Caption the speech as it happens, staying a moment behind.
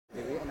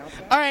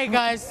All right,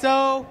 guys.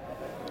 So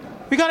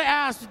we gotta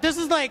ask. This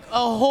is like a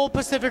whole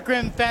Pacific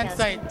Rim fan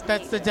site.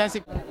 That's the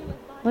Desi.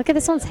 Look at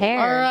this one's hair.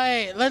 All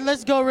right,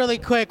 let's go really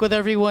quick with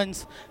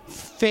everyone's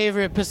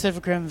favorite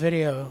Pacific Rim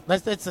video.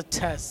 It's a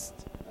test.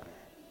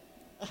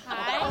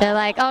 Hi. They're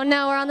like, oh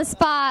no, we're on the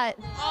spot.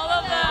 All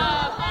of them.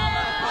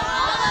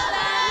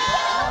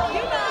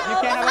 You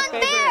can't have a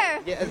unfair.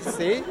 favorite. Yeah,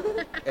 see?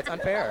 It's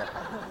unfair.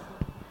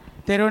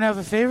 They don't have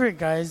a favorite,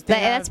 guys.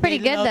 That's pretty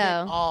good, love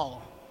though. It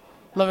all.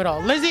 Love it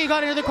all. Lizzy, you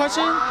got another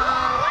question?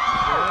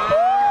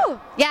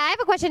 Yeah, I have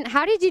a question.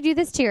 How did you do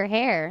this to your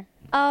hair?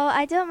 Oh,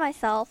 I do it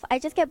myself. I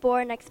just get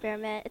bored and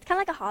experiment. It's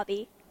kind of like a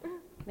hobby.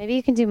 Maybe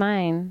you can do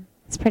mine.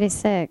 It's pretty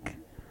sick.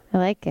 I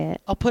like it.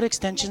 I'll put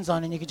extensions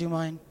on and you can do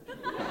mine.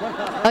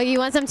 Oh, you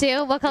want some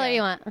too? What color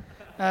you want?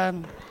 I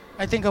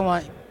think I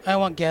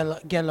want yellow.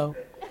 Yellow?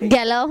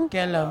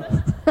 Yellow.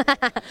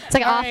 It's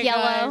like All off right,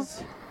 yellow.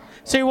 guys.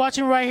 So you're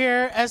watching right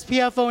here,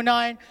 SPF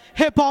 09,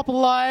 Hip Hop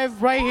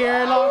Alive, right here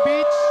in Long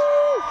Beach.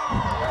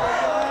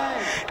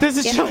 This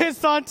is Julius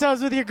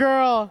Santos with your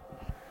girl,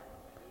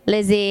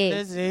 Lizzy.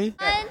 Lizzy.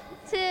 1,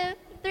 2,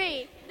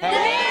 3.